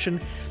abortion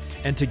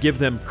and to give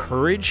them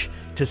courage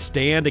to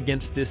stand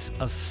against this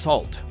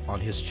assault on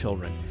His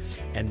children.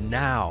 And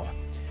now,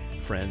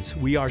 friends,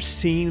 we are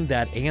seeing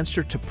that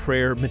answer to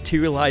prayer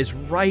materialize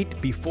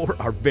right before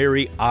our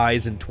very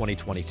eyes in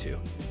 2022.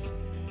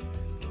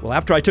 Well,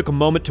 after I took a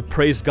moment to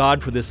praise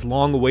God for this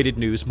long-awaited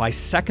news, my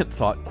second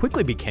thought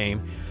quickly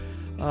became,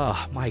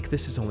 Mike,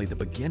 this is only the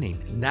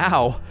beginning.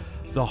 Now,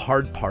 the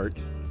hard part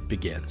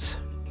begins.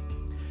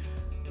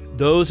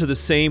 Those are the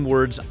same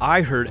words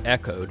I heard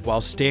echoed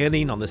while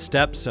standing on the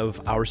steps of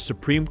our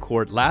Supreme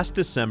Court last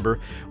December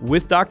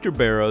with Dr.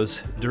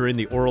 Barrows during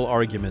the oral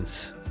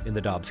arguments in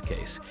the Dobbs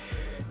case.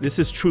 This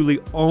is truly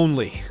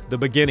only the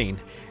beginning,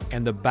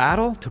 and the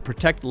battle to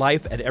protect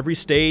life at every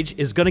stage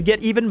is going to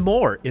get even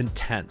more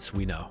intense,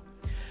 we know.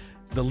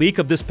 The leak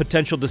of this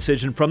potential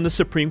decision from the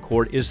Supreme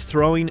Court is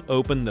throwing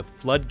open the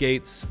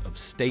floodgates of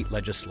state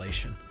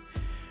legislation.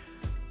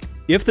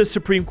 If the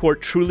Supreme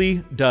Court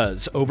truly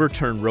does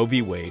overturn Roe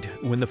v. Wade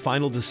when the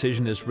final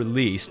decision is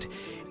released,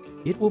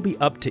 it will be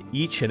up to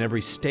each and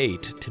every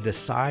state to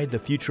decide the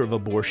future of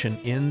abortion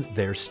in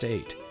their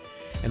state.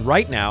 And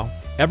right now,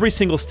 every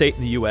single state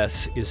in the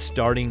U.S. is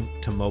starting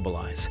to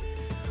mobilize.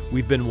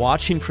 We've been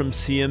watching from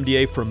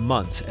CMDA for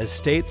months as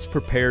states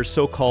prepare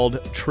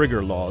so-called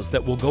trigger laws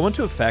that will go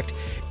into effect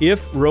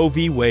if Roe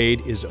v.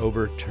 Wade is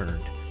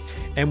overturned.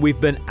 And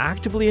we've been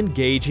actively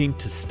engaging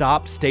to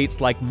stop states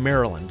like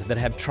Maryland that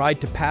have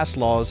tried to pass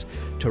laws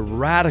to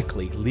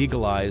radically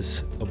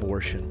legalize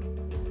abortion.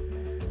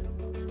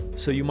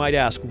 So you might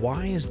ask,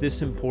 why is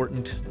this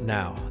important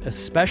now,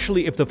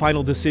 especially if the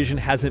final decision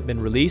hasn't been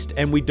released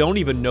and we don't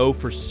even know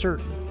for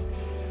certain?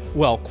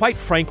 Well, quite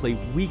frankly,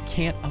 we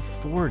can't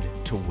afford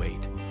to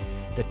wait.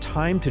 The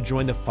time to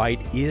join the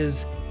fight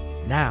is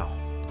now,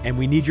 and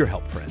we need your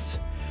help, friends.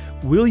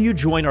 Will you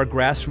join our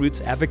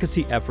grassroots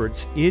advocacy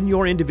efforts in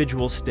your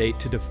individual state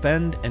to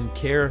defend and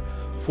care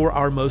for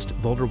our most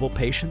vulnerable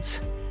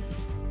patients?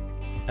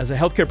 As a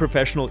healthcare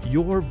professional,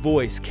 your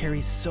voice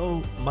carries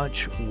so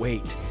much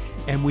weight,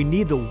 and we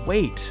need the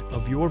weight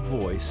of your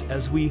voice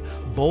as we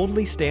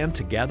boldly stand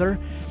together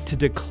to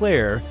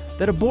declare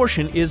that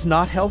abortion is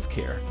not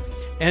healthcare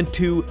and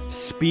to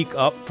speak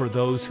up for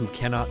those who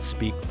cannot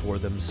speak for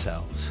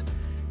themselves,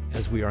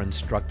 as we are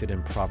instructed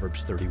in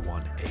Proverbs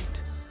 31:8.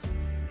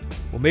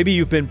 Well, maybe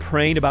you've been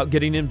praying about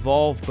getting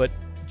involved, but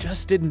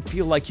just didn't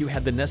feel like you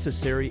had the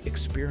necessary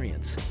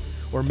experience.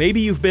 Or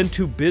maybe you've been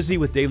too busy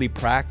with daily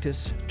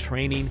practice,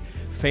 training,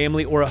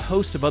 family, or a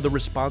host of other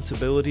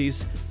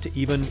responsibilities to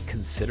even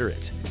consider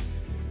it.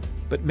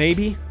 But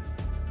maybe,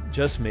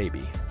 just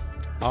maybe,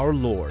 our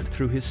Lord,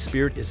 through His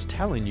Spirit, is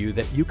telling you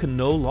that you can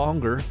no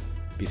longer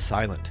be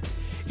silent.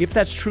 If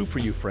that's true for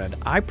you, friend,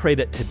 I pray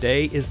that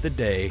today is the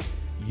day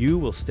you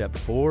will step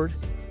forward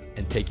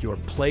and take your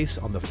place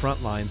on the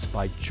front lines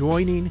by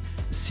joining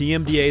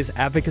CMDA's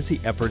advocacy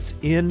efforts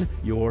in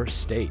your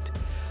state.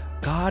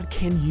 God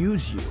can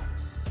use you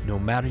no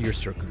matter your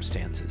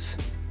circumstances.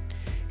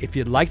 If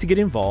you'd like to get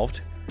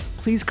involved,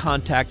 please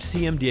contact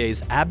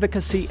CMDA's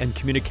advocacy and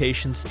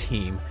communications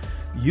team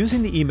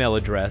using the email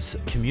address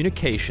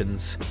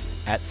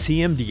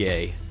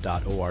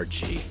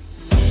communications@cmda.org.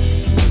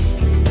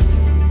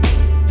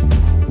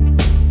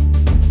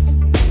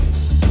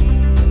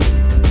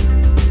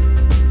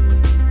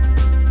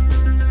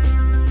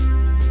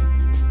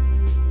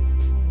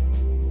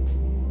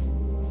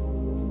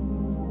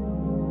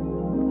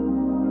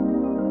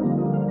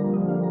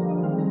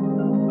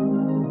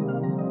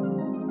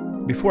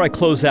 Before I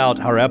close out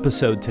our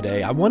episode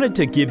today, I wanted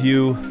to give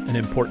you an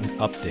important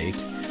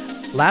update.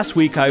 Last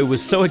week, I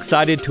was so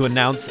excited to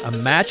announce a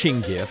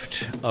matching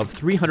gift of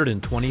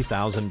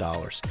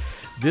 $320,000.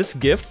 This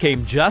gift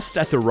came just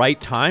at the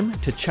right time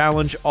to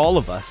challenge all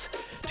of us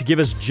to give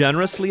as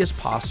generously as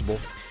possible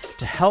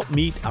to help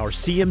meet our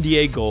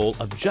CMDA goal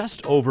of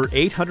just over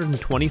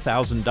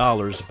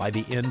 $820,000 by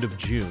the end of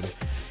June.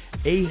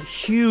 A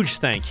huge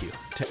thank you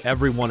to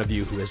every one of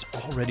you who has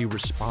already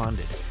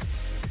responded.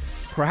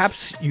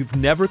 Perhaps you've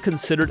never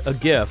considered a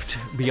gift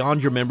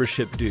beyond your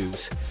membership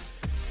dues.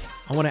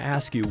 I want to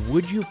ask you,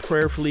 would you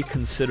prayerfully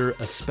consider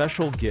a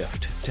special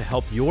gift to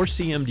help your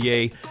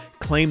CMDA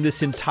claim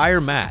this entire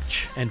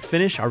match and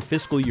finish our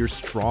fiscal year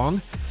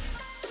strong?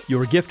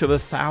 Your gift of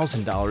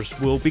 $1,000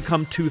 will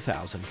become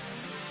 $2,000.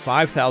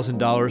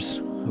 $5,000,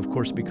 of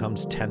course,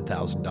 becomes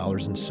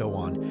 $10,000, and so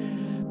on.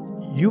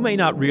 You may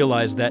not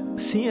realize that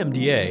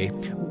CMDA,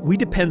 we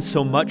depend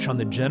so much on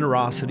the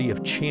generosity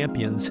of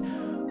champions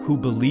who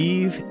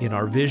believe in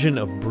our vision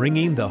of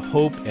bringing the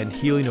hope and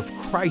healing of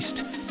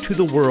Christ to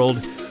the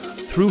world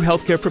through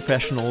healthcare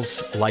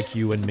professionals like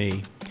you and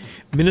me.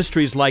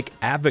 Ministries like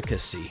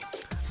Advocacy,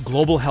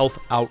 Global Health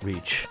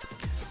Outreach,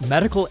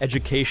 Medical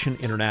Education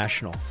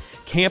International,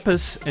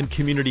 campus and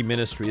community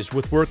ministries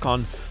with work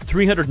on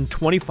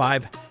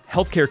 325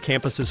 healthcare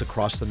campuses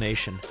across the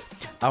nation,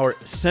 our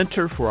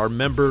Center for Our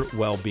Member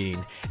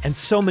Well-Being, and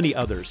so many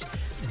others.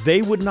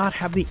 They would not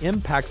have the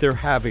impact they're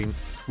having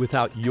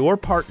without your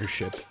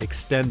partnership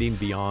extending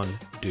beyond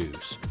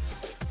dues.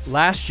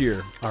 Last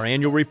year, our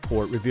annual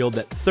report revealed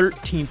that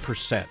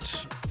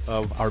 13%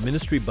 of our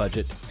ministry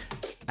budget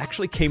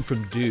actually came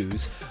from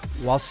dues,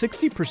 while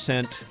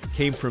 60%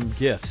 came from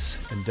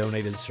gifts and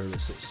donated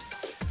services.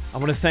 I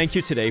want to thank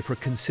you today for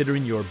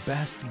considering your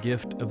best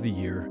gift of the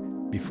year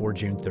before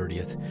June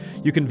 30th.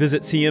 You can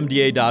visit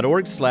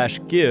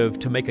cmda.org/give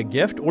to make a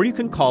gift, or you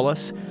can call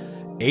us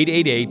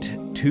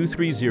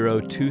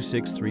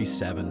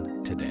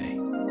 888-230-2637 today.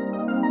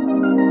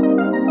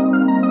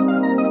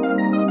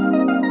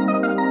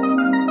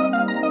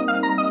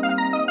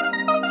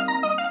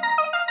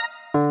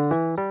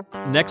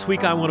 Next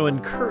week, I want to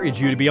encourage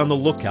you to be on the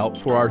lookout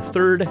for our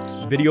third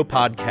video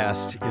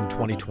podcast in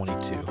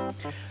 2022.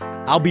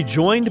 I'll be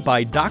joined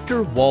by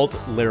Dr. Walt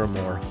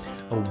Larimore,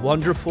 a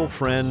wonderful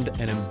friend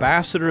and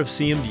ambassador of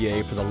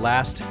CMDA for the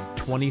last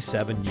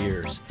 27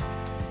 years.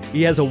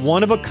 He has a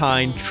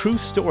one-of-a-kind true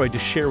story to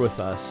share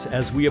with us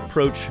as we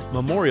approach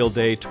Memorial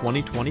Day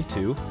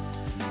 2022,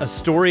 a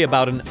story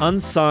about an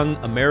unsung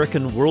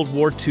American World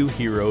War II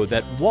hero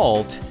that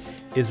Walt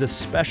is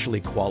especially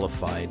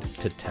qualified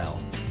to tell.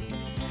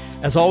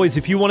 As always,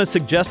 if you want to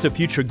suggest a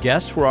future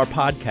guest for our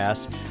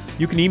podcast,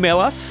 you can email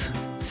us,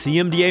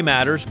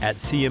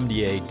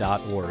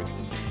 cmdamatters@cmda.org.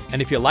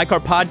 And if you like our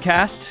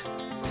podcast,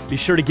 be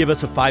sure to give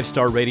us a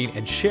 5-star rating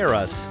and share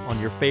us on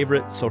your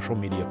favorite social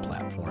media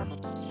platform.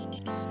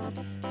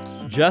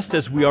 Just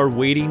as we are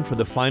waiting for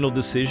the final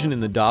decision in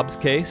the Dobbs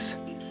case,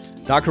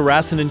 Dr.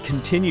 Räsänen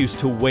continues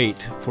to wait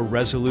for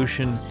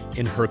resolution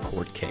in her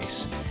court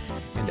case.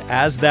 And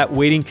as that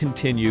waiting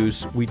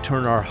continues, we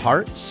turn our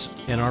hearts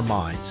and our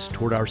minds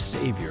toward our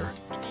Savior,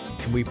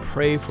 and we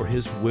pray for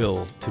His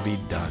will to be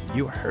done.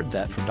 You heard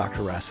that from Dr.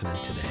 Räsänen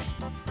today.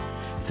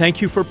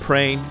 Thank you for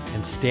praying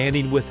and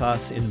standing with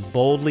us in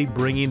boldly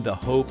bringing the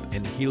hope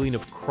and healing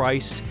of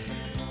Christ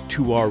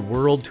to our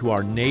world, to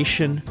our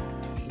nation,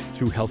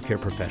 through healthcare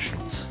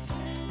professionals.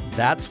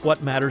 That's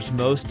what matters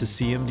most to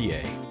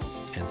CMDA,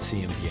 and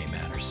CMDA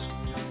matters.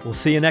 We'll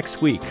see you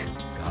next week,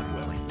 God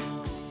willing.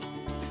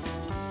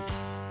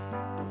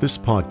 This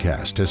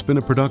podcast has been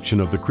a production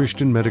of the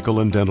Christian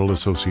Medical and Dental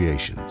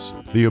Associations.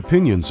 The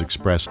opinions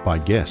expressed by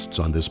guests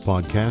on this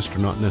podcast are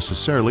not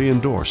necessarily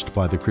endorsed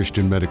by the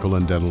Christian Medical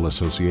and Dental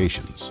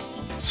Associations.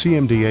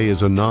 CMDA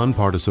is a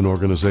nonpartisan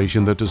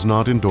organization that does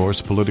not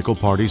endorse political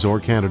parties or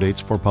candidates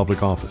for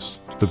public office.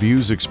 The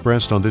views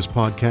expressed on this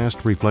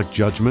podcast reflect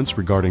judgments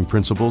regarding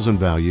principles and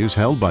values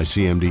held by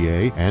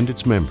CMDA and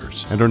its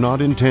members and are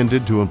not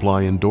intended to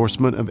imply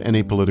endorsement of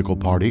any political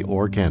party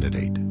or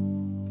candidate.